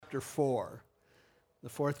chapter 4, the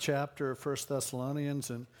fourth chapter of 1 Thessalonians,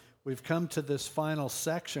 and we've come to this final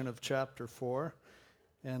section of chapter 4,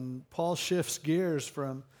 and Paul shifts gears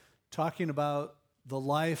from talking about the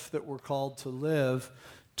life that we're called to live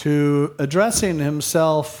to addressing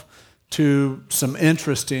himself to some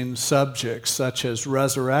interesting subjects such as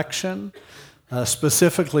resurrection,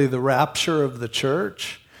 specifically the rapture of the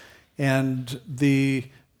church, and the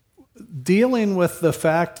dealing with the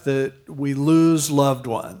fact that we lose loved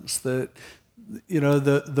ones. That,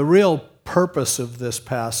 the real purpose of this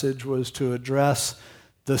passage was to address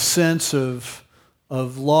the sense of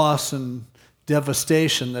loss and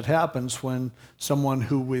devastation that happens when someone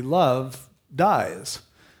who we love dies.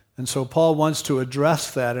 And so Paul wants to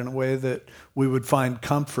address that in a way that we would find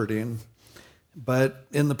comforting. But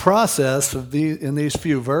in the process of in these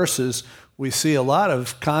few verses, we see a lot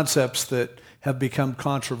of concepts that have become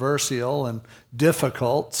controversial and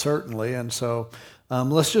difficult, certainly. And so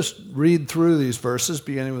let's just read through these verses,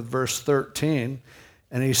 beginning with verse 13.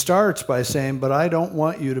 And he starts by saying, "But I don't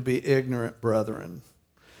want you to be ignorant, brethren,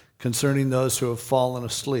 concerning those who have fallen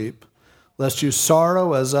asleep, lest you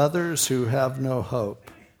sorrow as others who have no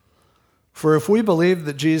hope. For if we believe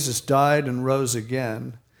that Jesus died and rose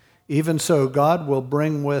again, even so God will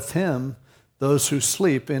bring with him those who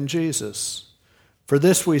sleep in Jesus. For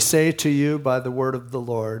this we say to you by the word of the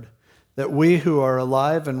Lord, that we who are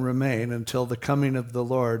alive and remain until the coming of the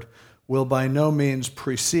Lord will by no means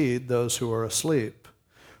precede those who are asleep.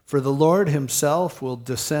 For the Lord himself will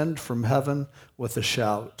descend from heaven with a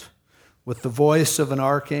shout, with the voice of an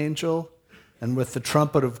archangel, and with the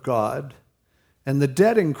trumpet of God, and the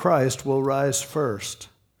dead in Christ will rise first.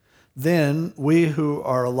 Then we who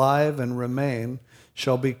are alive and remain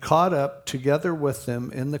shall be caught up together with them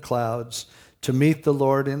in the clouds to meet the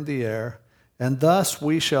Lord in the air, and thus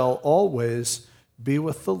we shall always be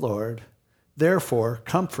with the Lord. Therefore,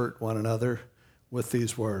 comfort one another with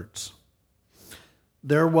these words."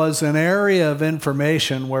 There was an area of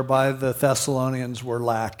information whereby the Thessalonians were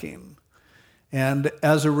lacking. And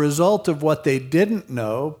as a result of what they didn't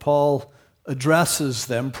know, Paul addresses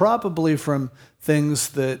them, probably from things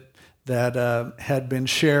that had been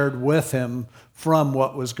shared with him from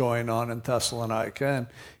what was going on in Thessalonica.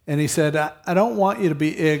 And he said, I don't want you to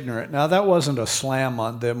be ignorant. Now, that wasn't a slam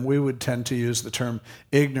on them. We would tend to use the term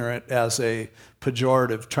ignorant as a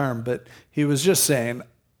pejorative term. But he was just saying,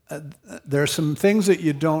 there are some things that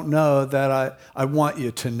you don't know that I want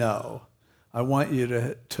you to know. I want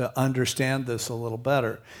you to understand this a little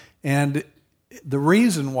better. And the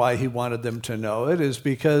reason why he wanted them to know it is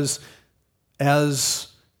because as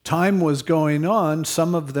time was going on,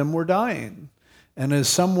 some of them were dying. And as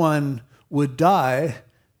someone would die,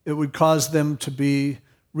 it would cause them to be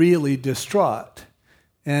really distraught.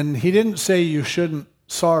 And he didn't say you shouldn't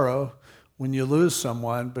sorrow when you lose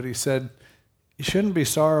someone, but he said you shouldn't be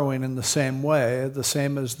sorrowing in the same way, the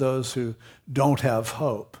same as those who don't have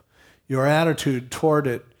hope. Your attitude toward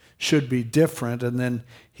it should be different. And then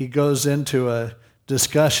he goes into a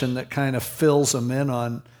discussion that kind of fills them in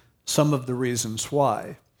on some of the reasons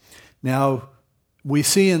why. Now, we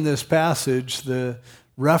see in this passage the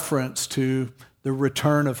reference to the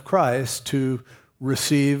return of Christ to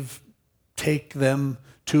take them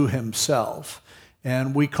to himself.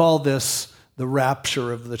 And we call this the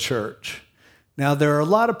rapture of the church. Now, there are a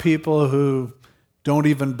lot of people who don't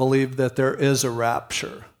even believe that there is a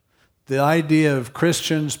rapture. The idea of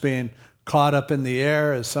Christians being caught up in the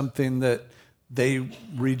air is something that they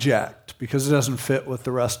reject because it doesn't fit with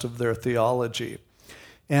the rest of their theology.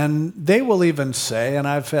 And they will even say, and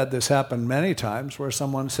I've had this happen many times, where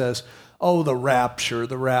someone says, "Oh, the rapture,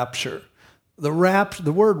 the rapture." The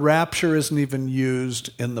word rapture isn't even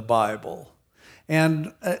used in the Bible.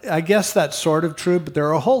 And I guess that's sort of true, but there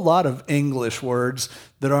are a whole lot of English words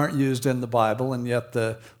that aren't used in the Bible, and yet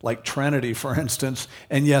like Trinity, for instance,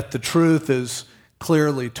 and yet the truth is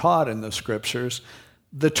clearly taught in the Scriptures.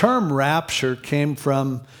 The term rapture came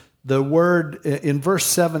from the word in verse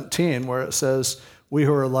 17, where it says, "We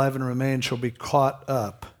who are alive and remain shall be caught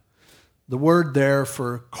up." The word there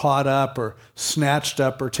for caught up or snatched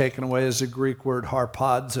up or taken away is the Greek word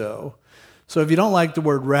harpazo. So if you don't like the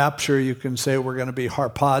word rapture, you can say we're going to be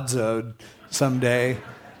harpazoed someday.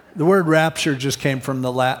 The word rapture just came from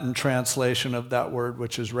the Latin translation of that word,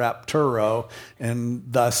 which is rapturo, and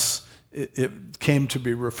thus it came to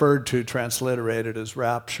be referred to, transliterated as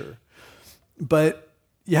rapture. But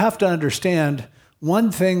you have to understand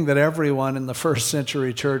one thing that everyone in the first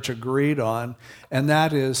century church agreed on, and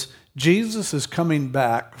that is Jesus is coming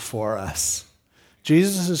back for us.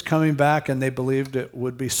 Jesus is coming back, and they believed it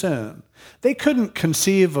would be soon. They couldn't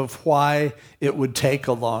conceive of why it would take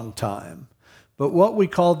a long time. But what we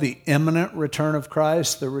call the imminent return of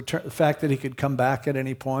Christ, the fact that he could come back at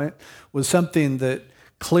any point, was something that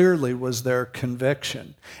clearly was their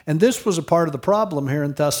conviction. And this was a part of the problem here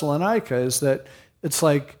in Thessalonica, is that it's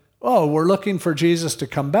like, oh, we're looking for Jesus to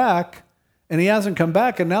come back, and he hasn't come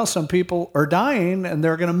back, and now some people are dying, and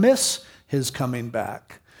they're going to miss his coming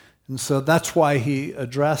back. And so that's why he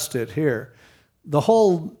addressed it here. The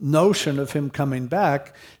whole notion of him coming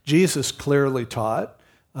back, Jesus clearly taught.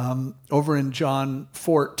 Over in John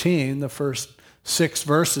 14, the first 6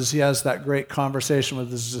 verses, he has that great conversation with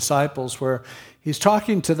his disciples where he's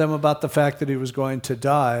talking to them about the fact that he was going to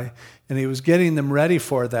die, and he was getting them ready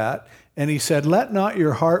for that. And he said, "Let not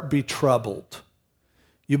your heart be troubled.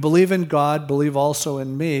 You believe in God, believe also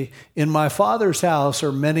in me. In my Father's house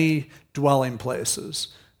are many dwelling places.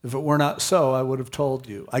 If it were not so, I would have told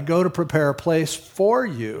you. I go to prepare a place for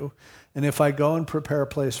you, and if I go and prepare a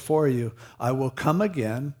place for you, I will come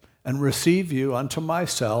again and receive you unto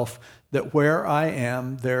myself, that where I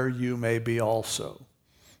am, there you may be also."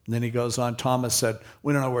 And then he goes on, Thomas said,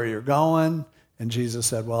 "We don't know where you're going." And Jesus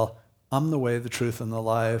said, "Well, I'm the way, the truth, and the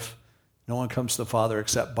life. No one comes to the Father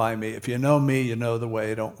except by me. If you know me, you know the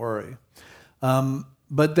way, don't worry."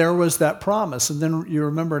 But there was that promise. And then you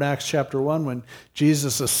remember in Acts chapter 1 when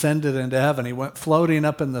Jesus ascended into heaven, he went floating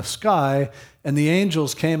up in the sky, and the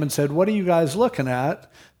angels came and said, "What are you guys looking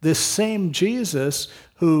at? This same Jesus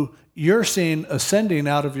who you're seeing ascending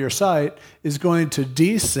out of your sight is going to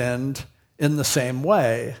descend in the same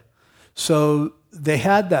way." So they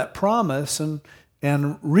had that promise,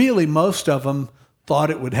 and really most of them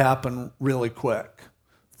thought it would happen really quick.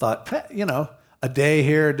 Thought, a day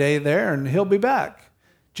here, a day there, and he'll be back.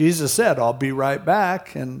 Jesus said, "I'll be right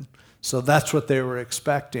back," and so that's what they were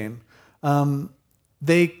expecting.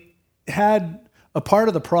 They had, a part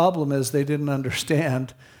of the problem is they didn't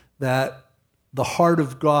understand that the heart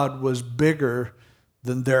of God was bigger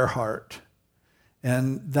than their heart.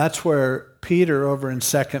 And that's where Peter, over in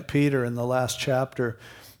 2 Peter in the last chapter,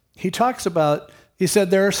 he talks about, he said,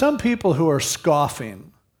 there are some people who are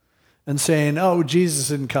scoffing and saying, "Oh, Jesus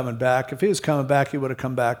isn't coming back. If he was coming back, he would have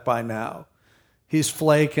come back by now. He's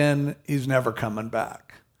flaking. He's never coming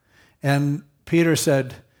back." And Peter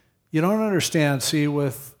said, "You don't understand. See,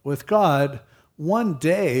 with God, one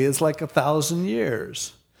day is like 1,000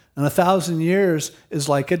 years. And 1,000 years is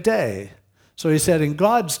like a day." So he said, in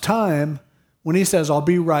God's time, when he says, "I'll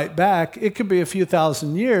be right back," it could be a few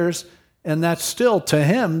thousand years, and that's still to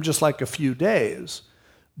him just like a few days.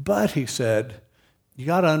 But he said, you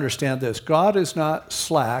got to understand this. God is not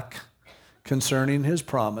slack concerning his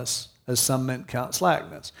promise, as some men count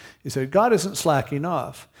slackness. He said, God isn't slacking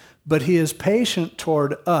off, but he is patient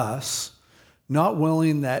toward us, not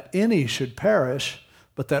willing that any should perish,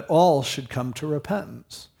 but that all should come to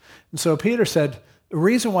repentance. And so Peter said, the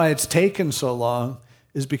reason why it's taken so long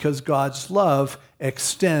is because God's love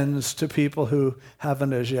extends to people who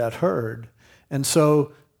haven't as yet heard. And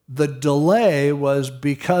so the delay was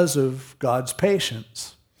because of God's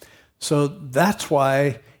patience. So that's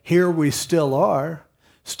why here we still are,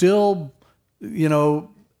 still,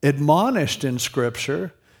 admonished in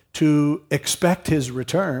Scripture to expect his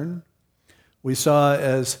return. We saw,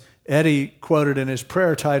 as Eddie quoted in his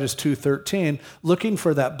prayer, Titus 2:13, looking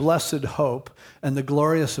for that blessed hope and the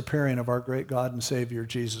glorious appearing of our great God and Savior,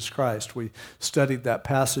 Jesus Christ. We studied that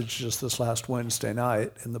passage just this last Wednesday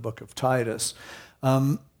night in the book of Titus.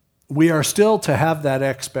 We are still to have that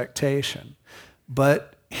expectation.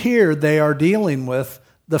 But here they are dealing with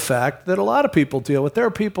the fact that a lot of people deal with. There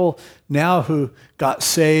are people now who got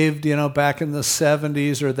saved, back in the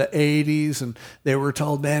 70s or the 80s, and they were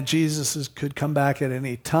told, man, Jesus could come back at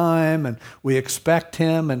any time, and we expect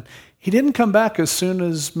him. And he didn't come back as soon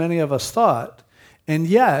as many of us thought. And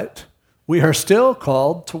yet, we are still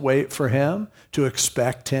called to wait for him, to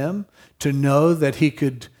expect him, to know that he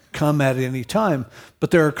could come at any time.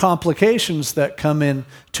 But there are complications that come in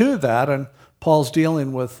to that, and Paul's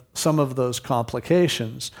dealing with some of those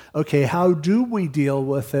complications. Okay, how do we deal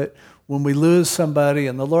with it when we lose somebody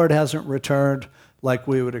and the Lord hasn't returned like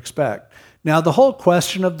we would expect? Now, the whole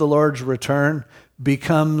question of the Lord's return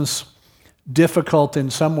becomes difficult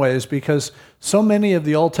in some ways because so many of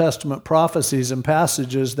the Old Testament prophecies and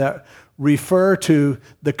passages that refer to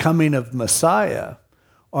the coming of Messiah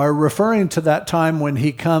are referring to that time when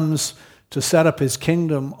he comes to set up his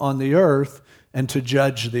kingdom on the earth and to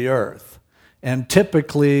judge the earth. And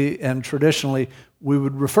typically and traditionally, we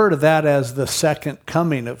would refer to that as the second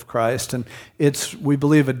coming of Christ. And it's, we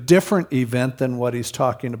believe, a different event than what he's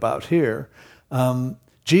talking about here.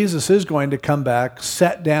 Jesus is going to come back,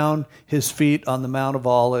 set down his feet on the Mount of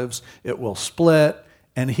Olives. It will split,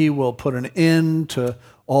 and he will put an end to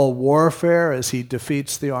all warfare as he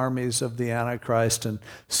defeats the armies of the Antichrist and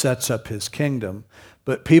sets up his kingdom.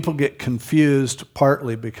 But people get confused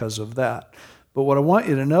partly because of that. But what I want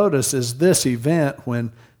you to notice is this event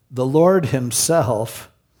when the Lord himself,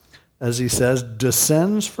 as he says,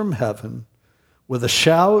 descends from heaven with a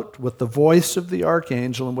shout, with the voice of the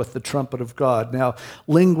archangel, and with the trumpet of God. Now,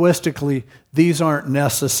 linguistically, these aren't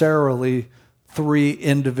necessarily three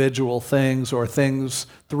individual things or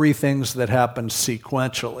three things that happen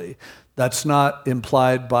sequentially. That's not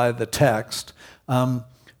implied by the text.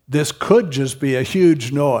 This could just be a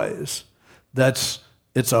huge noise. It's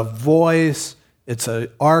a voice, it's an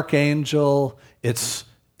archangel, it's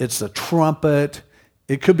a trumpet.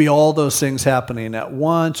 It could be all those things happening at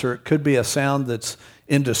once, or it could be a sound that's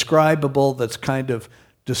indescribable that's kind of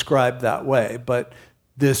described that way. But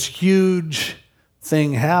this huge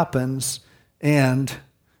thing happens, and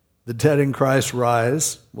the dead in Christ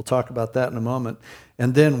rise. We'll talk about that in a moment.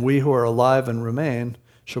 And then we who are alive and remain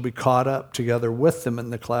shall be caught up together with them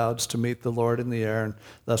in the clouds to meet the Lord in the air, and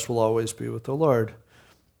thus will always be with the Lord.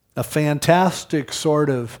 A fantastic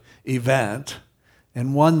sort of event,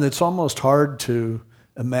 and one that's almost hard to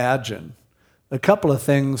imagine. A couple of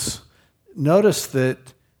things. Notice that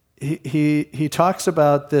he talks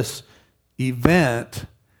about this event,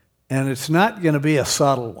 and it's not going to be a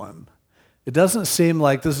subtle one. It doesn't seem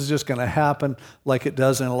like this is just going to happen like it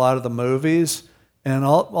does in a lot of the movies, and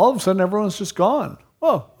all of a sudden everyone's just gone.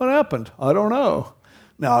 Oh, what happened? I don't know.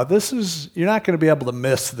 Now, you're not going to be able to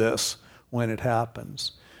miss this when it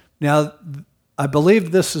happens. Now, I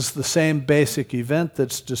believe this is the same basic event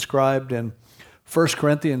that's described in 1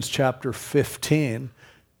 Corinthians chapter 15,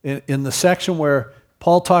 in the section where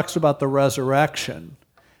Paul talks about the resurrection.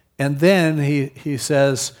 And then he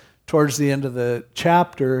says, towards the end of the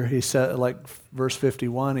chapter, he said, like verse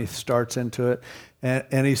 51, he starts into it,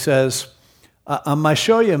 and he says, I might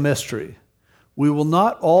show you a mystery. We will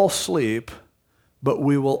not all sleep, but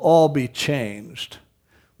we will all be changed.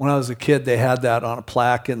 When I was a kid, they had that on a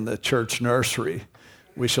plaque in the church nursery.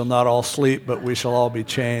 We shall not all sleep, but we shall all be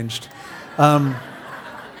changed. But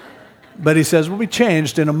he says, we'll be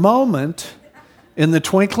changed in a moment, in the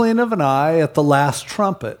twinkling of an eye, at the last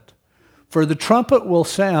trumpet. For the trumpet will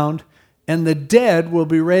sound, and the dead will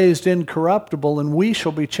be raised incorruptible, and we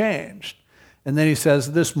shall be changed. And then he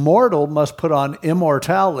says, this mortal must put on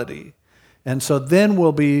immortality. And so then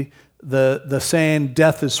will be the saying,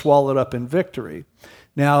 death is swallowed up in victory.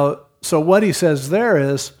 Now, so what he says there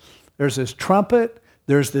is, there's this trumpet,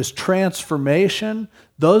 there's this transformation.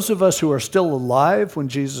 Those of us who are still alive when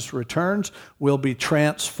Jesus returns will be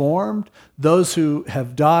transformed. Those who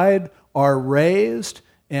have died are raised,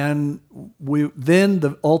 and then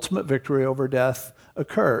the ultimate victory over death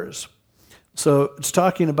occurs. So it's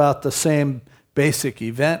talking about the same basic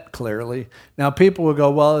event, clearly. Now, people will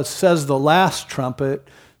go, well, it says the last trumpet,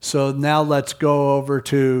 so now let's go over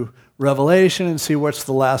to Revelation and see what's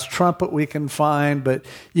the last trumpet we can find. But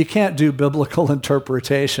you can't do biblical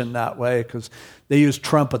interpretation that way because they use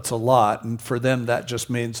trumpets a lot, and for them that just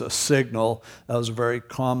means a signal. That was a very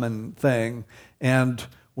common thing. And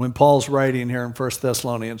when Paul's writing here in 1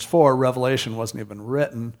 Thessalonians 4, Revelation wasn't even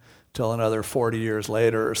written till another 40 years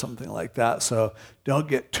later or something like that. So don't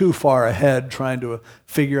get too far ahead trying to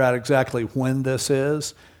figure out exactly when this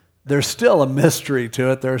is. There's still a mystery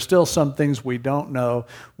to it. There are still some things we don't know.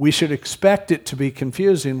 We should expect it to be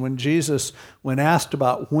confusing. When Jesus, when asked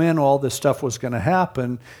about when all this stuff was going to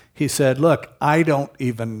happen, he said, look, I don't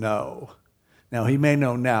even know. Now, he may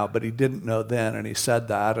know now, but he didn't know then, and he said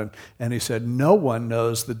that. And he said, no one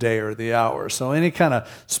knows the day or the hour. So any kind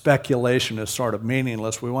of speculation is sort of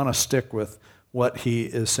meaningless. We want to stick with what he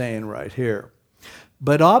is saying right here.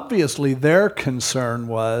 But obviously their concern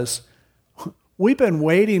was, we've been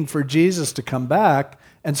waiting for Jesus to come back,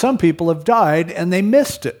 and some people have died, and they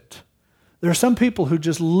missed it. There are some people who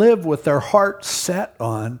just live with their heart set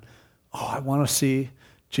on, I want to see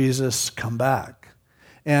Jesus come back.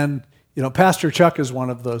 And Pastor Chuck is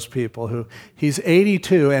one of those people who, he's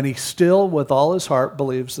 82, and he still, with all his heart,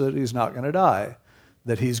 believes that he's not going to die,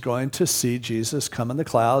 that he's going to see Jesus come in the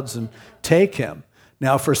clouds and take him.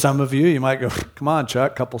 Now, for some of you, you might go, come on,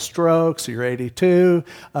 Chuck, couple strokes, you're 82,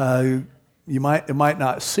 you might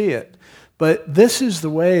not see it. But this is the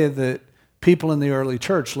way that people in the early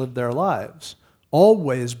church lived their lives,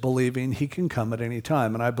 always believing he can come at any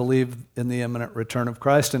time. And I believe in the imminent return of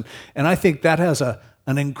Christ. And I think that has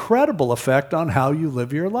an incredible effect on how you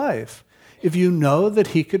live your life. If you know that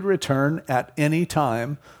he could return at any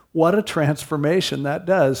time, what a transformation that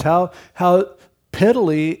does. How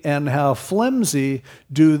piddly and how flimsy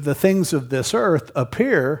do the things of this earth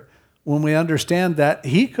appear when we understand that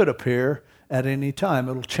he could appear at any time.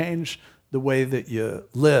 It'll change the way that you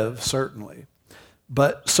live, certainly.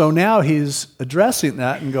 But so now he's addressing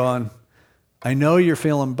that and going, I know you're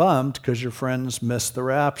feeling bummed because your friends missed the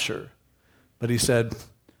rapture. But he said,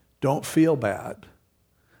 don't feel bad.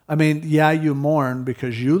 I mean, yeah, you mourn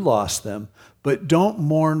because you lost them, but don't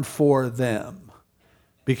mourn for them.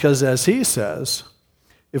 Because as he says,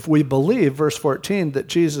 if we believe, verse 14, that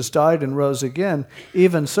Jesus died and rose again,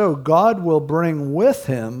 even so, God will bring with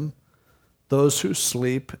him those who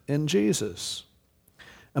sleep in Jesus.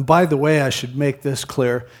 And by the way, I should make this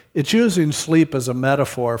clear. It's using sleep as a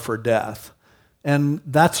metaphor for death. And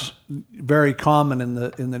that's very common in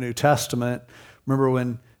the New Testament. Remember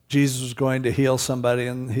when Jesus was going to heal somebody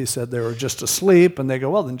and he said they were just asleep, and they go,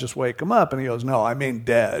 well, then just wake them up. And he goes, no, I mean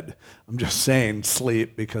dead. I'm just saying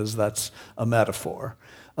sleep because that's a metaphor.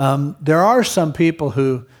 There are some people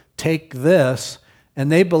who take this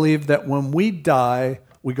and they believe that when we die,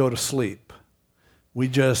 we go to sleep. We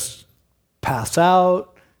just pass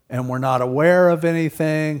out and we're not aware of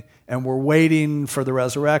anything and we're waiting for the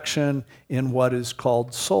resurrection in what is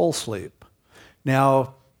called soul sleep.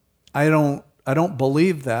 Now, I don't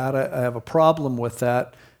believe that. I have a problem with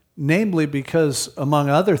that, namely because, among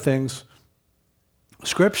other things,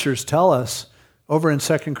 scriptures tell us over in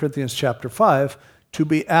 2 Corinthians chapter 5, to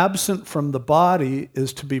be absent from the body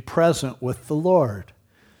is to be present with the Lord.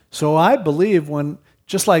 So I believe when,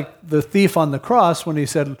 just like the thief on the cross, when he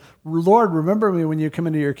said, Lord, remember me when you come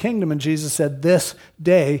into your kingdom, and Jesus said, this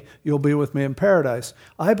day you'll be with me in paradise.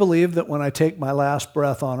 I believe that when I take my last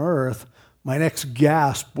breath on earth, my next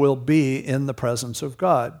gasp will be in the presence of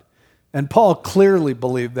God. And Paul clearly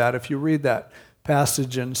believed that. If you read that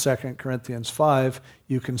passage in 2 Corinthians 5,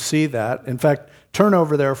 you can see that. In fact, turn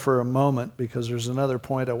over there for a moment because there's another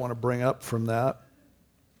point I want to bring up from that.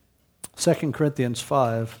 2 Corinthians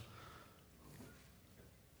 5.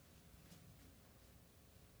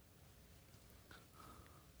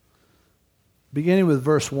 Beginning with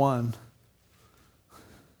verse 1.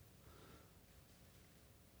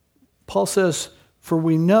 Paul says, for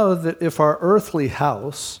we know that if our earthly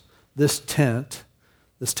house, this tent,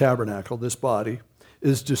 this tabernacle, this body,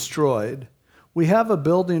 is destroyed, we have a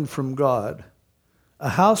building from God, a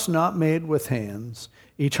house not made with hands,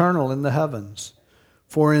 eternal in the heavens.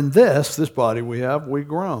 For in this body we have, we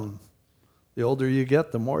groan. The older you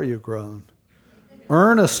get, the more you groan.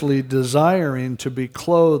 Earnestly desiring to be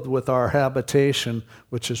clothed with our habitation,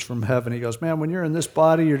 which is from heaven. He goes, man, when you're in this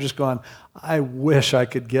body, you're just going, I wish I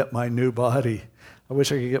could get my new body. I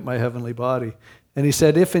wish I could get my heavenly body. And he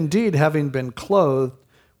said, if indeed, having been clothed,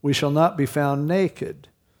 we shall not be found naked.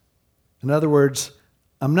 In other words,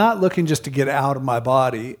 I'm not looking just to get out of my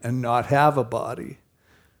body and not have a body.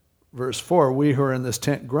 Verse 4, we who are in this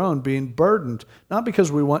tent groan, being burdened, not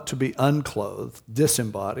because we want to be unclothed,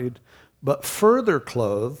 disembodied, but further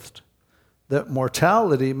clothed, that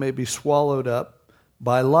mortality may be swallowed up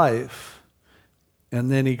by life.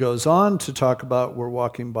 And then he goes on to talk about we're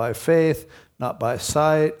walking by faith, not by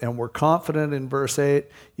sight, and we're confident in verse 8,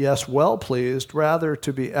 yes, well pleased, rather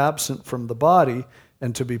to be absent from the body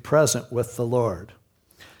and to be present with the Lord.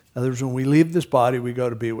 In other words, when we leave this body, we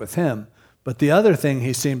go to be with him. But the other thing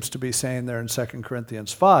he seems to be saying there in 2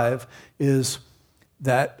 Corinthians 5 is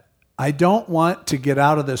that I don't want to get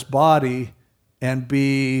out of this body and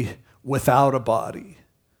be without a body,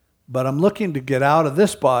 but I'm looking to get out of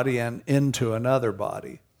this body and into another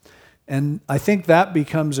body. And I think that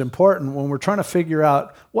becomes important when we're trying to figure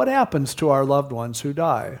out what happens to our loved ones who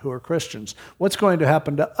die, who are Christians. What's going to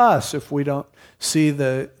happen to us if we don't see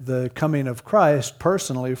the coming of Christ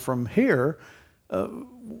personally from here?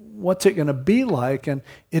 What's it going to be like? And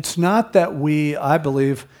it's not that I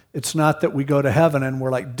believe, it's not that we go to heaven and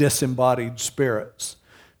we're like disembodied spirits.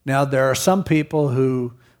 Now, there are some people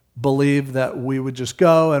who believe that we would just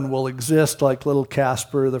go and we'll exist like little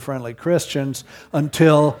Casper, the friendly Christians,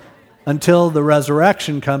 until the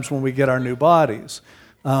resurrection comes when we get our new bodies.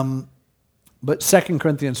 But 2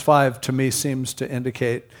 Corinthians 5, to me, seems to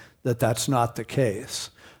indicate that that's not the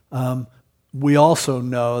case. We also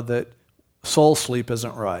know that soul sleep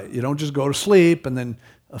isn't right. You don't just go to sleep and then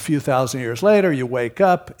a few thousand years later you wake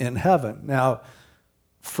up in heaven. Now,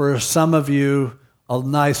 for some of you, a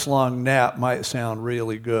nice long nap might sound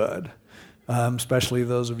really good, especially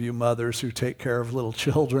those of you mothers who take care of little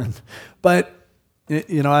children. But,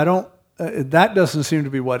 that doesn't seem to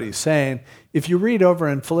be what he's saying. If you read over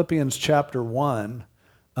in Philippians chapter 1,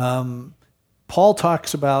 Paul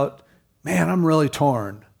talks about, man, I'm really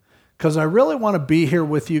torn because I really want to be here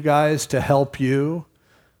with you guys to help you,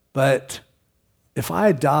 but if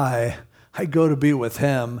I die, I go to be with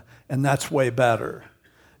him, and that's way better.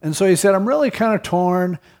 And so he said, I'm really kind of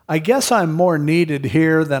torn. I guess I'm more needed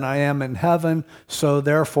here than I am in heaven, so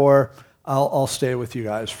therefore I'll stay with you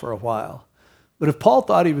guys for a while. But if Paul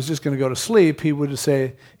thought he was just going to go to sleep, he would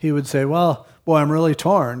say, well, boy, I'm really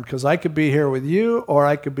torn because I could be here with you or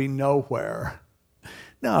I could be nowhere.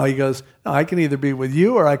 No, he goes, no, I can either be with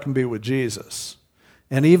you or I can be with Jesus.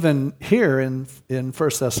 And even here in 1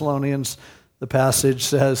 Thessalonians, the passage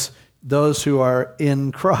says, those who are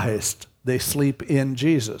in Christ, they sleep in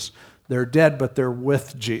Jesus. They're dead, but they're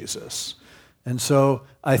with Jesus. And so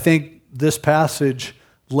I think this passage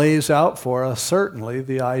lays out for us certainly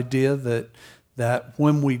the idea that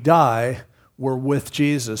when we die, we're with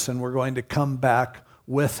Jesus and we're going to come back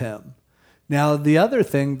with him. Now, the other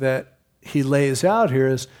thing that he lays out here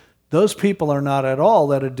is those people are not at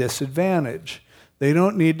all at a disadvantage. They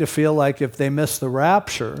don't need to feel like if they miss the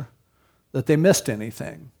rapture that they missed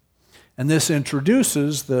anything. And this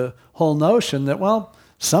introduces the whole notion that, well,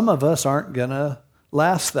 some of us aren't going to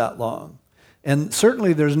last that long. And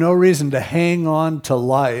certainly there's no reason to hang on to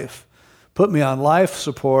life, put me on life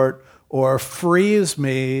support, or freeze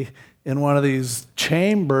me in one of these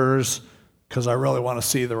chambers because I really want to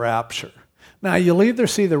see the rapture. Now, you'll either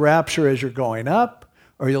see the rapture as you're going up,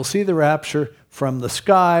 or you'll see the rapture from the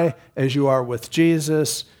sky as you are with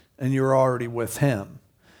Jesus and you're already with him.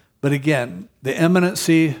 But again, the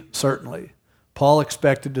imminency, certainly. Paul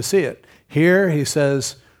expected to see it. Here he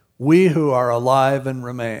says, we who are alive and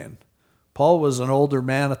remain. Paul was an older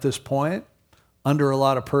man at this point, under a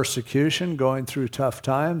lot of persecution, going through tough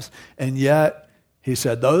times, and yet he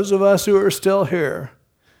said, those of us who are still here,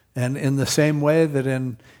 and in the same way that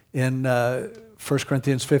in 1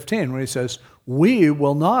 Corinthians 15, when he says, we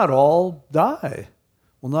will not all die,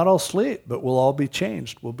 we'll not all sleep, but we'll all be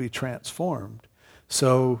changed, we'll be transformed.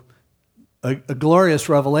 So a glorious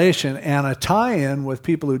revelation and a tie-in with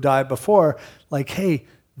people who died before, like, hey,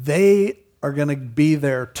 they are going to be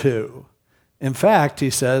there too. In fact, he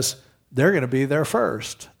says, they're going to be there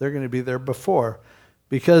first. They're going to be there before.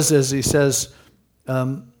 Because as he says,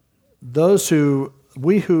 in verse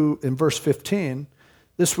 15,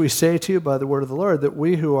 this we say to you by the word of the Lord, that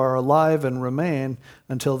we who are alive and remain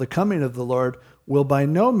until the coming of the Lord will by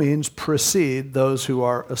no means precede those who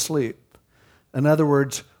are asleep. In other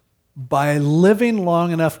words, by living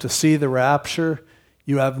long enough to see the rapture,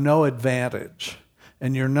 you have no advantage.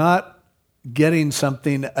 And you're not getting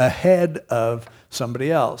something ahead of somebody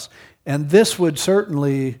else. And this would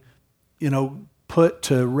certainly, put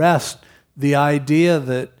to rest the idea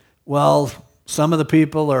that, well, some of the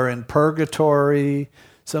people are in purgatory,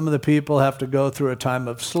 some of the people have to go through a time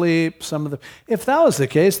of sleep, if that was the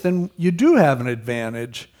case, then you do have an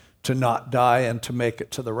advantage to not die and to make it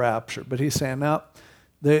to the rapture. But he's saying, no,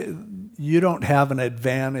 you don't have an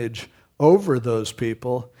advantage over those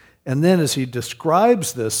people. And then as he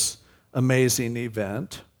describes this amazing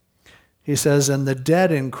event, he says, and the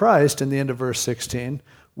dead in Christ, in the end of verse 16,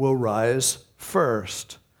 will rise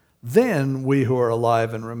first. Then we who are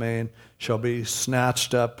alive and remain shall be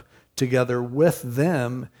snatched up together with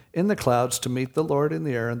them in the clouds to meet the Lord in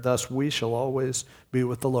the air, and thus we shall always be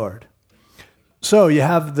with the Lord. So you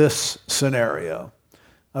have this scenario.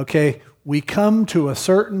 Okay, we come to a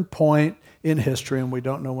certain point in history, and we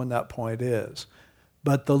don't know when that point is.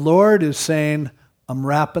 But the Lord is saying, I'm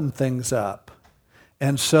wrapping things up.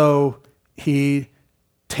 And so he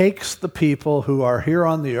takes the people who are here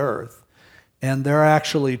on the earth, and they're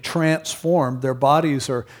actually transformed. Their bodies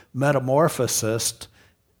are metamorphosed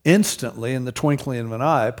instantly in the twinkling of an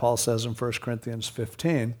eye, Paul says in 1 Corinthians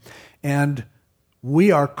 15. And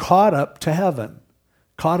we are caught up to heaven,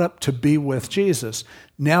 caught up to be with Jesus.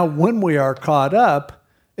 Now, when we are caught up,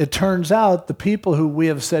 it turns out the people who we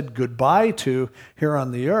have said goodbye to here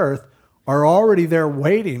on the earth are already there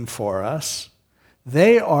waiting for us.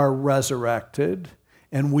 They are resurrected,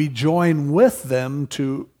 and we join with them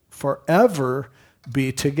to forever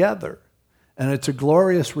be together. And it's a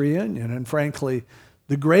glorious reunion. And frankly,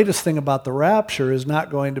 the greatest thing about the rapture is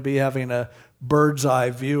not going to be having a bird's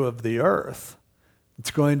eye view of the earth.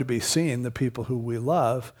 It's going to be seeing the people who we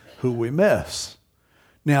love, who we miss.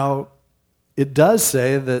 Now, it does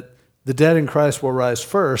say that the dead in Christ will rise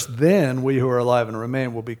first, then we who are alive and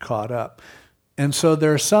remain will be caught up. And so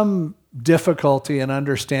there's some difficulty in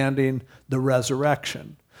understanding the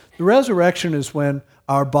resurrection. The resurrection is when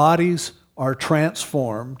our bodies are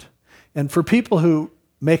transformed. And for people who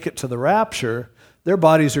make it to the rapture, their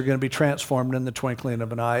bodies are going to be transformed in the twinkling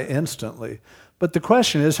of an eye instantly. But the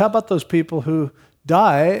question is, how about those people who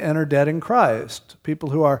die and are dead in Christ? People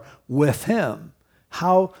who are with him.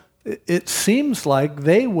 How it seems like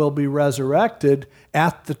they will be resurrected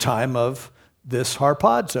at the time of this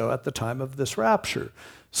harpazo, at the time of this rapture.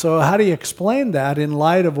 So how do you explain that in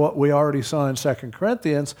light of what we already saw in 2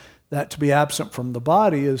 Corinthians, that to be absent from the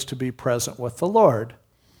body is to be present with the Lord?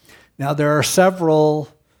 Now, there are several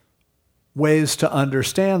ways to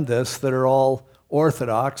understand this that are all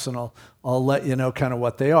orthodox, and I'll let you know kind of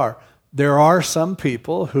what they are. There are some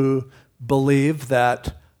people who believe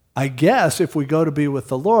that, I guess, if we go to be with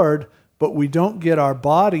the Lord, but we don't get our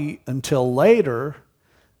body until later,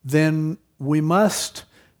 then we must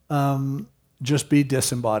just be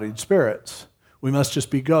disembodied spirits. We must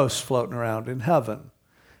just be ghosts floating around in heaven.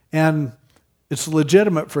 And it's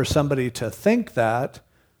legitimate for somebody to think that,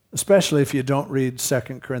 especially if you don't read 2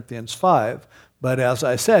 Corinthians 5. But as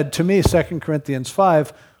I said, to me, 2 Corinthians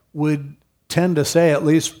 5 would tend to say, at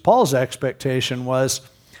least Paul's expectation was,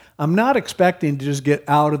 I'm not expecting to just get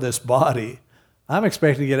out of this body. I'm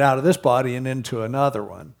expecting to get out of this body and into another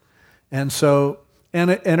one. And so,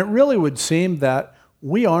 and it really would seem that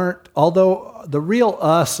we aren't, although the real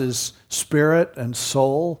us is spirit and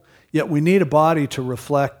soul, yet we need a body to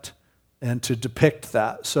reflect and to depict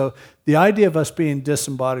that. So the idea of us being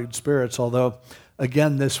disembodied spirits, although,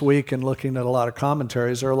 again, this week and looking at a lot of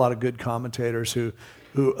commentaries, there are a lot of good commentators who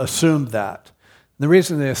assume that. And the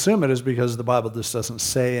reason they assume it is because the Bible just doesn't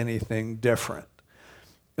say anything different.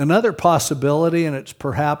 Another possibility, and it's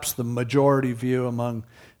perhaps the majority view among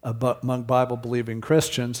Bible-believing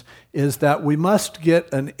Christians, is that we must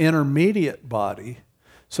get an intermediate body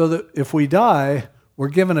so that if we die, we're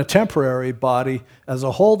given a temporary body as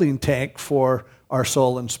a holding tank for our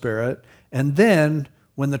soul and spirit. And then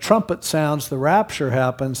when the trumpet sounds, the rapture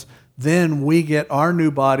happens, then we get our new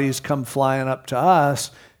bodies come flying up to us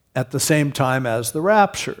at the same time as the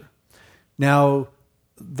rapture. Now,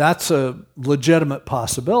 that's a legitimate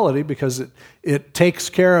possibility because it takes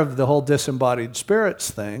care of the whole disembodied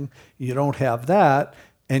spirits thing. You don't have that,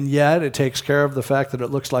 and yet it takes care of the fact that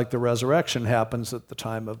it looks like the resurrection happens at the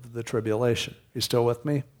time of the tribulation. You still with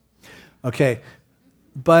me? Okay,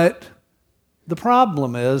 but the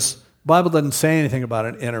problem is the Bible doesn't say anything about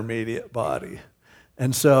an intermediate body.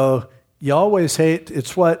 And so you always hate,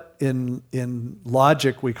 it's what in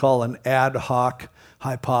logic we call an ad hoc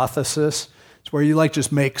hypothesis. It's where you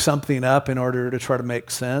just make something up in order to try to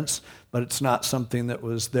make sense, but it's not something that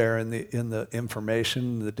was there in the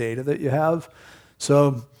information, the data that you have.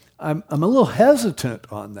 So I'm a little hesitant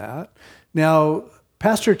on that. Now,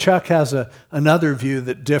 Pastor Chuck has another view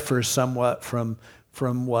that differs somewhat from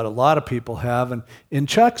what a lot of people have. And in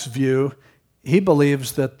Chuck's view, he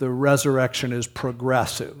believes that the resurrection is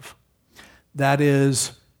progressive. That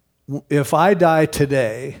is, if I die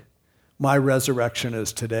today, my resurrection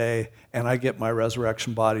is today, and I get my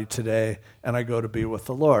resurrection body today, and I go to be with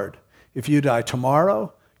the Lord. If you die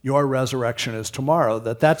tomorrow, your resurrection is tomorrow.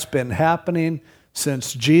 That's been happening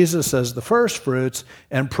since Jesus as the first fruits,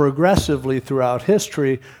 and progressively throughout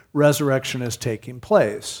history, resurrection is taking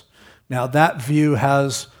place. Now, that view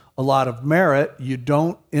has a lot of merit. You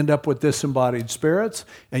don't end up with disembodied spirits,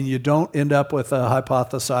 and you don't end up with a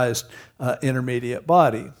hypothesized intermediate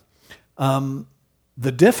body.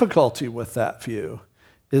 The difficulty with that view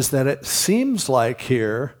is that it seems like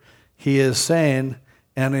here he is saying,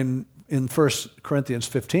 and in 1 Corinthians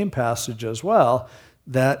 15 passage as well,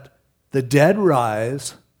 that the dead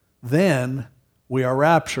rise, then we are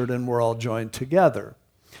raptured and we're all joined together.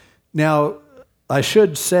 Now, I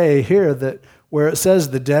should say here that where it says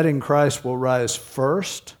the dead in Christ will rise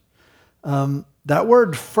first, that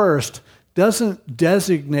word first doesn't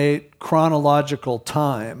designate chronological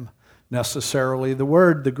time necessarily.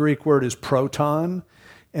 The Greek word is proton,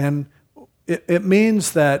 and it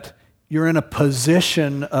means that you're in a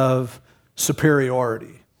position of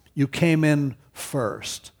superiority. You came in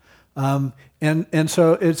first. And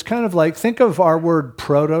so it's kind of like, think of our word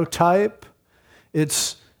prototype.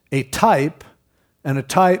 It's a type, and a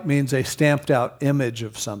type means a stamped out image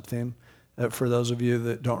of something, for those of you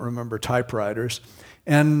that don't remember typewriters.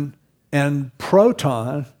 And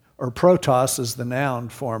proton, or protos is the noun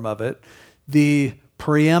form of it, the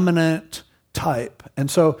preeminent type.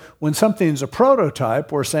 And so when something's a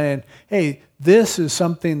prototype, we're saying, hey, this is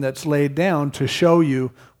something that's laid down to show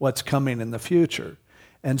you what's coming in the future.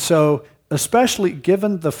 And so, especially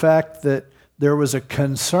given the fact that there was a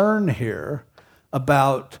concern here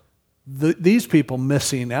about these people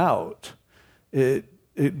missing out, it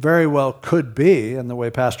very well could be, and the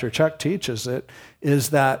way Pastor Chuck teaches it, is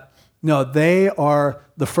that, no, they are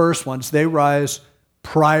the first ones. They rise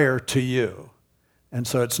prior to you. And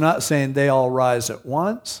so it's not saying they all rise at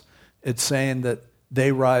once. It's saying that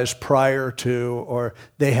they rise prior to, or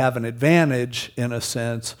they have an advantage, in a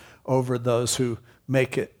sense, over those who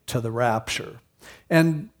make it to the rapture.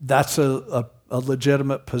 And that's a a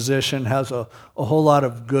legitimate position, has a whole lot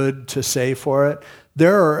of good to say for it.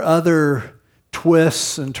 There are other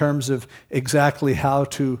twists in terms of exactly how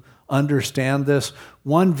to understand this.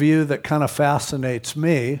 One view that kind of fascinates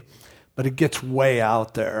me, but it gets way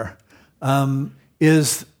out there,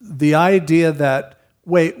 is the idea that,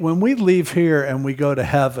 wait, when we leave here and we go to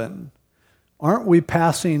heaven, aren't we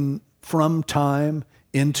passing from time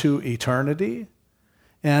into eternity?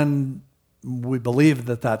 And we believe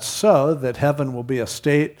that that's so, that heaven will be a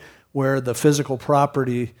state where the physical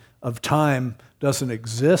property of time doesn't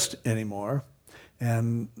exist anymore.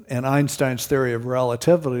 And Einstein's theory of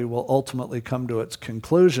relativity will ultimately come to its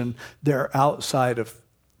conclusion they're outside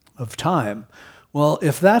of time. Well,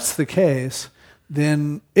 if that's the case,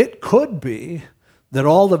 then it could be that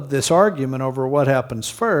all of this argument over what happens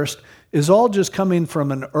first is all just coming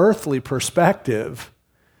from an earthly perspective,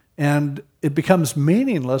 and it becomes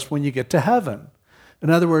meaningless when you get to heaven. In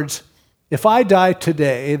other words, if I die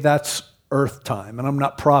today, that's earth time, and I'm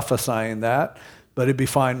not prophesying that, but it'd be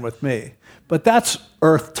fine with me. But that's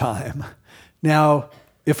earth time. Now,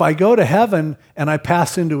 if I go to heaven and I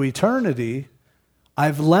pass into eternity,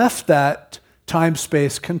 I've left that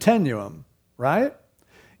time-space continuum, right?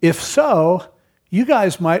 If so, you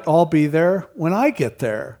guys might all be there when I get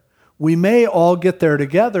there. We may all get there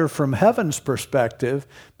together from heaven's perspective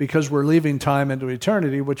because we're leaving time into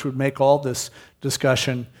eternity, which would make all this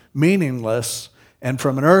discussion meaningless. And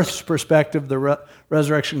from an earth's perspective, the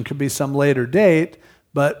resurrection could be some later date,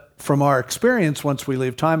 but from our experience, once we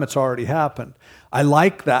leave time, it's already happened. I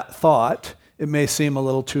like that thought. It may seem a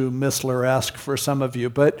little too Missler-esque for some of you,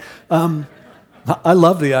 but I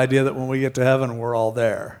love the idea that when we get to heaven, we're all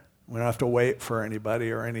there. We don't have to wait for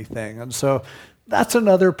anybody or anything. And so that's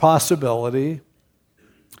another possibility,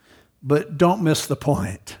 but don't miss the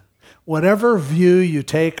point. Whatever view you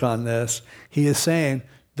take on this, he is saying,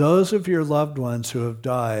 those of your loved ones who have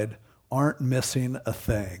died aren't missing a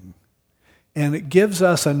thing. And it gives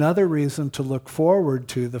us another reason to look forward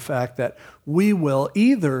to the fact that we will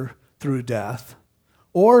either through death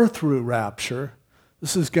or through rapture,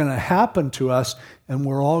 this is going to happen to us, and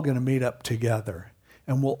we're all going to meet up together,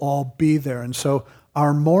 and we'll all be there. And so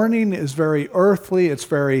our mourning is very earthly, it's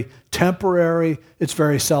very temporary, it's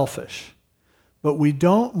very selfish. But we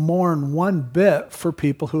don't mourn one bit for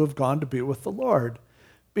people who have gone to be with the Lord.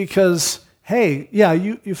 Because, hey, yeah,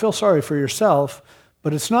 you feel sorry for yourself,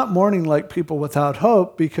 but it's not mourning like people without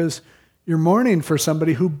hope, because you're mourning for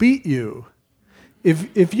somebody who beat you.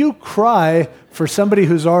 If you cry for somebody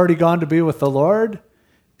who's already gone to be with the Lord,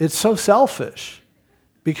 it's so selfish,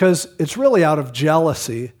 because it's really out of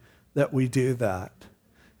jealousy that we do that.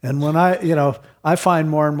 And when I find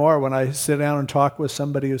more and more when I sit down and talk with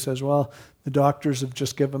somebody who says, well, the doctors have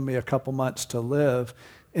just given me a couple months to live,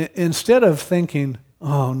 instead of thinking,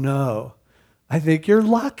 oh no, I think you're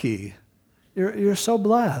lucky. You're so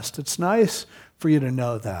blessed. It's nice for you to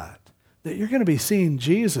know that you're going to be seeing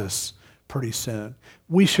Jesus pretty soon.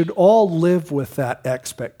 We should all live with that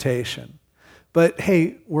expectation. But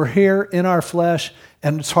hey, we're here in our flesh,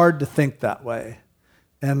 and it's hard to think that way.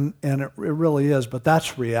 And it really is, but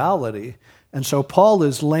that's reality. And so Paul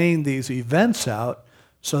is laying these events out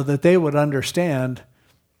so that they would understand,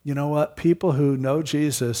 you know what, people who know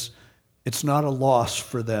Jesus, it's not a loss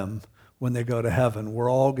for them when they go to heaven.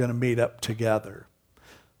 We're all going to meet up together.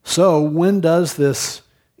 So when does this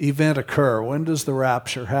event occur? When does the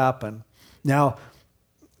rapture happen? Now,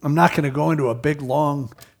 I'm not going to go into a big,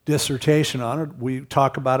 long dissertation on it. We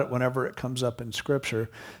talk about it whenever it comes up in Scripture.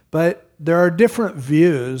 But there are different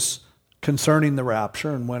views concerning the rapture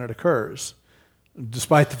and when it occurs,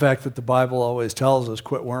 despite the fact that the Bible always tells us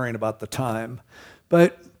quit worrying about the time.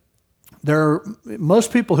 But there are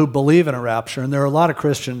most people who believe in a rapture, and there are a lot of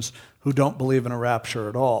Christians who don't believe in a rapture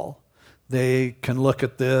at all. They can look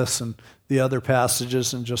at this and the other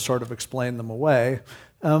passages and just sort of explain them away.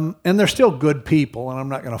 And they're still good people, and I'm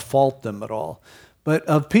not going to fault them at all. But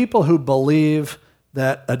of people who believe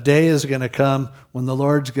that a day is going to come when the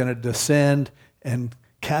Lord's going to descend and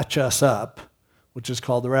catch us up, which is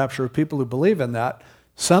called the rapture, of people who believe in that,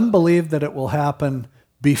 some believe that it will happen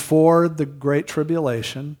before the Great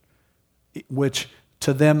Tribulation, which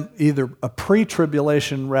to them either a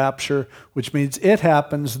pre-tribulation rapture, which means it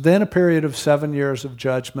happens, then a period of 7 years of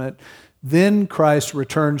judgment, then Christ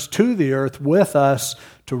returns to the earth with us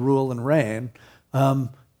to rule and reign.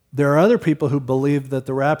 There are other people who believe that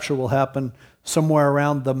the rapture will happen somewhere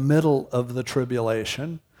around the middle of the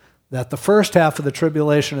tribulation, that the first half of the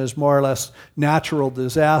tribulation is more or less natural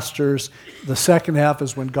disasters. The second half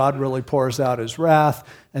is when God really pours out his wrath.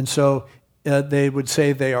 And so they would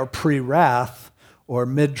say they are pre-wrath or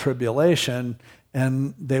mid-tribulation,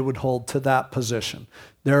 and they would hold to that position.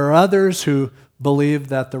 There are others who believe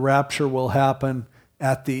that the rapture will happen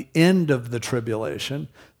at the end of the tribulation,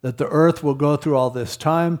 that the earth will go through all this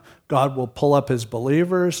time, God will pull up his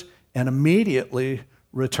believers, and immediately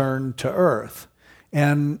return to earth.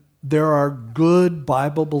 And there are good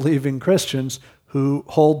Bible-believing Christians who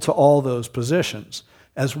hold to all those positions,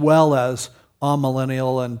 as well as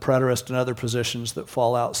amillennial and preterist and other positions that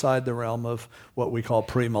fall outside the realm of what we call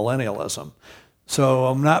premillennialism. So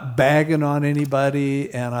I'm not bagging on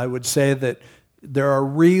anybody, and I would say that there are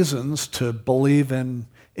reasons to believe in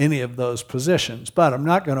any of those positions, but I'm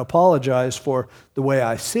not going to apologize for the way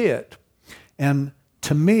I see it. And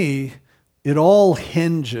to me, it all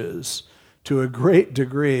hinges to a great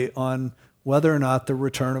degree on whether or not the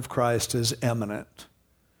return of Christ is imminent.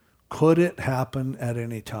 Could it happen at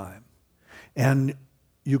any time? And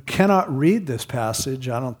you cannot read this passage,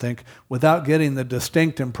 I don't think, without getting the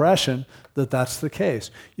distinct impression that that's the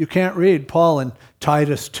case. You can't read Paul in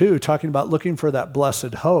Titus 2 talking about looking for that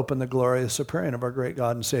blessed hope and the glorious appearing of our great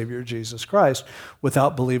God and Savior Jesus Christ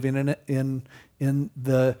without believing in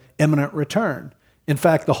the imminent return. In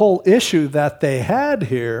fact, the whole issue that they had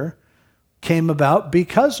here came about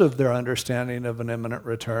because of their understanding of an imminent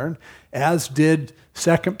return, as did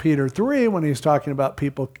 2 Peter 3 when he's talking about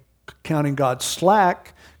people counting God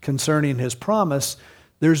slack concerning his promise.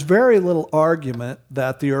 There's very little argument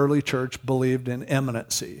that the early church believed in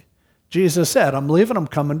imminency. Jesus said, I'm leaving, I'm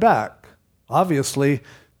coming back. Obviously,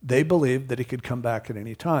 they believed that he could come back at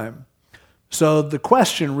any time. So the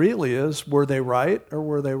question really is, were they right or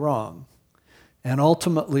were they wrong? And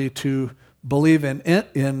ultimately, to believe in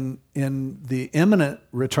the imminent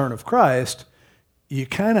return of Christ, you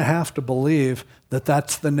kind of have to believe that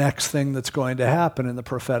that's the next thing that's going to happen in the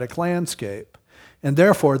prophetic landscape. And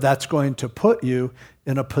therefore, that's going to put you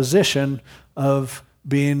in a position of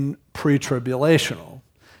being pre-tribulational.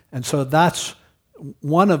 And so that's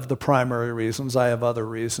one of the primary reasons. I have other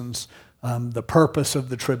reasons. The purpose of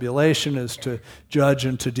the tribulation is to judge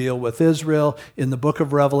and to deal with Israel. In the book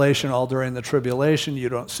of Revelation, all during the tribulation, you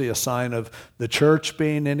don't see a sign of the church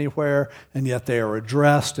being anywhere, and yet they are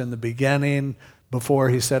addressed in the beginning before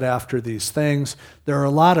he said after these things. There are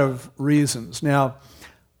a lot of reasons. Now,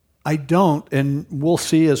 I don't, and we'll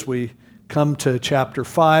see as we come to chapter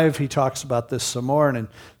 5, he talks about this some more, and in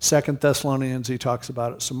 2 Thessalonians, he talks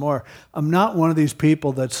about it some more. I'm not one of these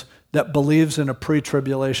people that believes in a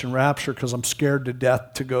pre-tribulation rapture because I'm scared to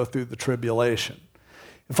death to go through the tribulation.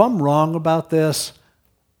 If I'm wrong about this,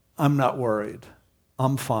 I'm not worried.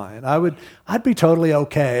 I'm fine. I'd be totally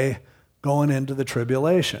okay going into the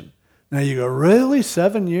tribulation. Now you go, really?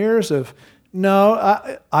 7 years of... No,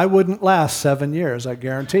 I wouldn't last 7 years, I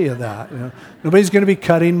guarantee you that. You know? Nobody's going to be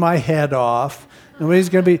cutting my head off.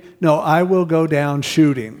 No, I will go down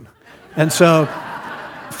shooting. And so,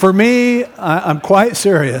 for me, I'm quite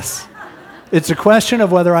serious. It's a question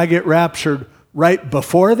of whether I get raptured right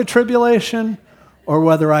before the tribulation or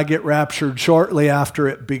whether I get raptured shortly after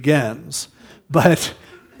it begins. But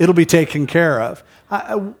it'll be taken care of.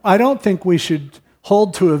 I don't think we should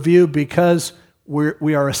hold to a view because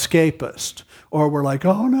we are escapist, or we're like,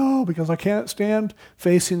 oh no, because I can't stand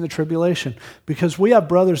facing the tribulation. Because we have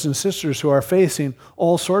brothers and sisters who are facing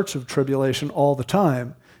all sorts of tribulation all the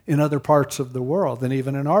time in other parts of the world, and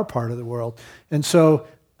even in our part of the world. And so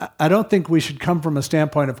I don't think we should come from a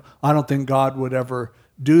standpoint of, I don't think God would ever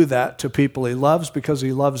do that to people he loves because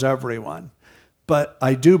he loves everyone. But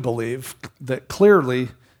I do believe that clearly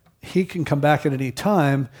he can come back at any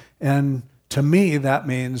time, and to me, that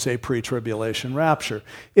means a pre-tribulation rapture.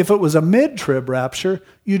 If it was a mid-trib rapture,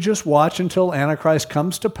 you just watch until Antichrist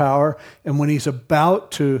comes to power, and when he's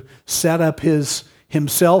about to set up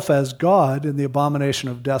himself as God in the abomination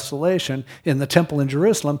of desolation in the temple in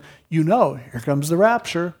Jerusalem, you know, here comes the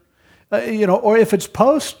rapture. Or if it's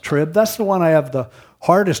post-trib, that's the one I have the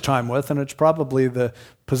hardest time with, and it's probably the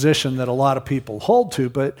position that a lot of people hold to,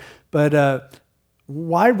 but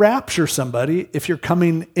why rapture somebody if you're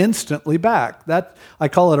coming instantly back? That I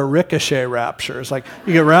call it a ricochet rapture. It's like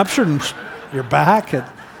you get raptured and you're back.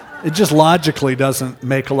 It just logically doesn't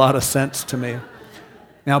make a lot of sense to me.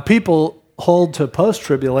 Now, people hold to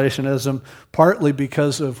post-tribulationism partly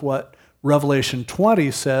because of what Revelation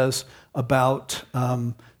 20 says about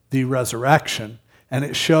the resurrection. And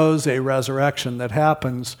it shows a resurrection that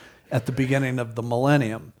happens at the beginning of the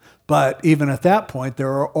millennium. But even at that point,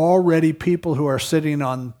 there are already people who are sitting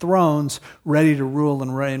on thrones ready to rule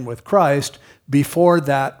and reign with Christ before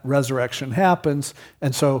that resurrection happens.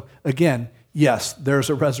 And so, again, yes, there's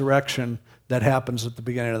a resurrection that happens at the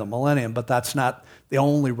beginning of the millennium, but that's not the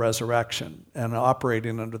only resurrection. And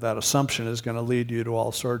operating under that assumption is going to lead you to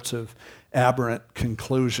all sorts of aberrant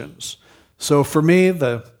conclusions. So for me,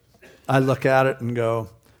 I look at it and go,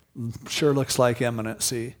 sure looks like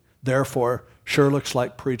imminency. Therefore, sure looks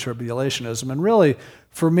like pre-tribulationism. And really,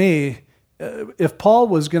 for me, if Paul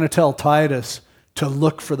was going to tell Titus to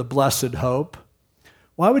look for the blessed hope,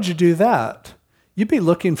 why would you do that? You'd be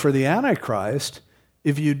looking for the Antichrist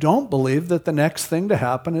if you don't believe that the next thing to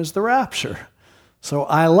happen is the rapture. So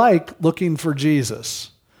I like looking for Jesus.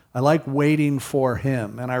 I like waiting for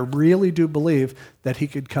him. And I really do believe that he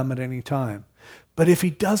could come at any time. But if he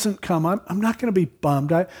doesn't come, I'm not going to be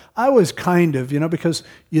bummed. I was kind of, because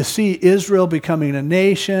you see Israel becoming a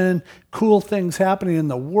nation, cool things happening in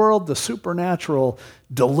the world, the supernatural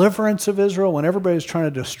deliverance of Israel when everybody's trying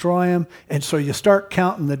to destroy him. And so you start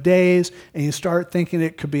counting the days and you start thinking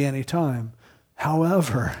it could be any time.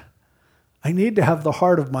 However, I need to have the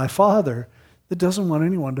heart of my Father that doesn't want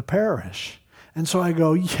anyone to perish. And so I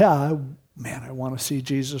go, I want to see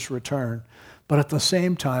Jesus return. But at the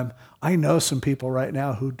same time, I know some people right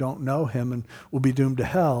now who don't know him and will be doomed to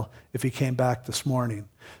hell if he came back this morning.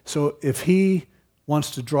 So if he wants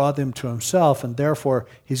to draw them to himself and therefore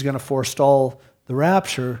he's going to forestall the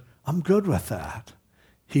rapture, I'm good with that.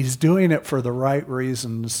 He's doing it for the right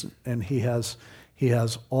reasons, and he has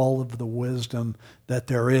all of the wisdom that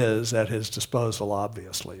there is at his disposal,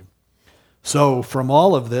 obviously. So from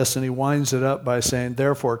all of this, and he winds it up by saying,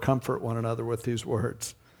 therefore comfort one another with these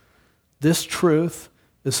words. This truth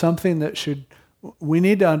is something that we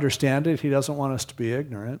need to understand it. He doesn't want us to be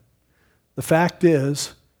ignorant. The fact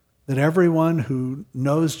is that everyone who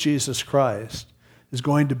knows Jesus Christ is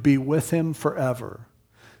going to be with him forever.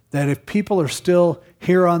 That if people are still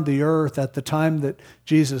here on the earth at the time that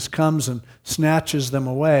Jesus comes and snatches them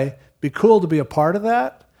away, it'd be cool to be a part of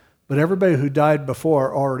that, but everybody who died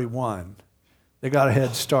before already won. They got a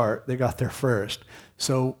head start. They got there first.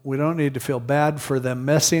 So we don't need to feel bad for them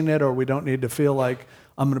missing it, or we don't need to feel like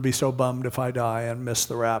I'm going to be so bummed if I die and miss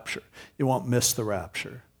the rapture. You won't miss the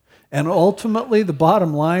rapture. And ultimately, the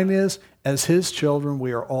bottom line is, as his children,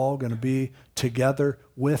 we are all going to be together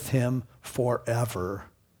with him forever.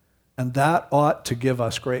 And that ought to give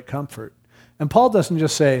us great comfort. And Paul doesn't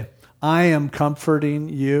just say, I am comforting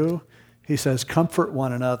you. He says, comfort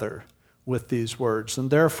one another with these words. And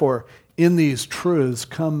therefore, in these truths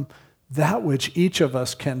come that which each of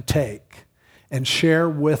us can take and share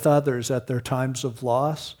with others at their times of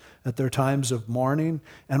loss, at their times of mourning,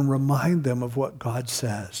 and remind them of what God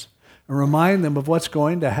says, and remind them of what's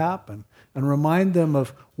going to happen, and remind them of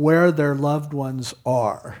where their loved ones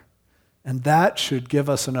are. And that should give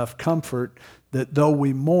us enough comfort that though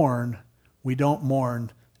we mourn, we don't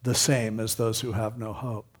mourn the same as those who have no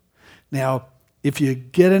hope. Now, if you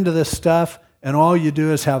get into this stuff and all you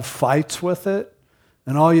do is have fights with it,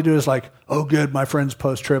 and all you do is like, oh good, my friend's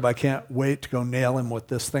post-trib, I can't wait to go nail him with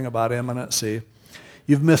this thing about imminency,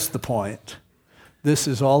 you've missed the point. This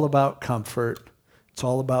is all about comfort. It's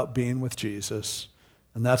all about being with Jesus.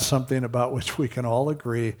 And that's something about which we can all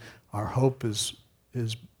agree. Our hope is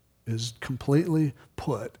completely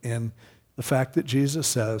put in the fact that Jesus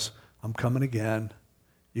says, I'm coming again.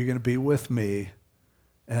 You're going to be with me.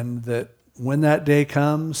 And that when that day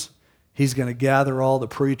comes, he's going to gather all the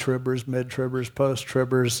pre-tribbers, mid-tribbers,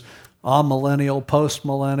 post-tribbers, amillennial,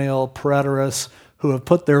 post-millennial, preterists who have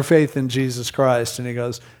put their faith in Jesus Christ. And he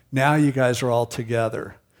goes, now you guys are all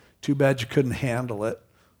together. Too bad you couldn't handle it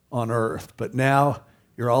on earth. But now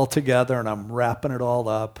you're all together, and I'm wrapping it all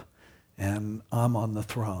up, and I'm on the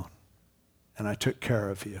throne. And I took care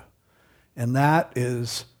of you. And that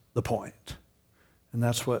is the point. And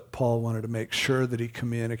that's what Paul wanted to make sure that he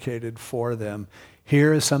communicated for them.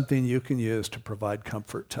 Here is something you can use to provide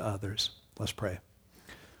comfort to others. Let's pray.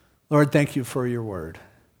 Lord, thank you for your word.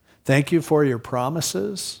 Thank you for your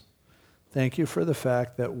promises. Thank you for the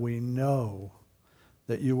fact that we know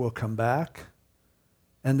that you will come back,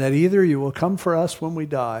 and that either you will come for us when we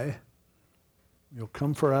die, you'll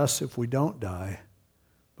come for us if we don't die,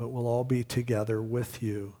 but we'll all be together with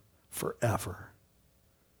you forever.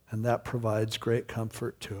 And that provides great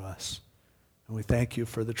comfort to us. And we thank you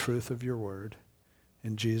for the truth of your word.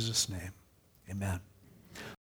 In Jesus' name, amen.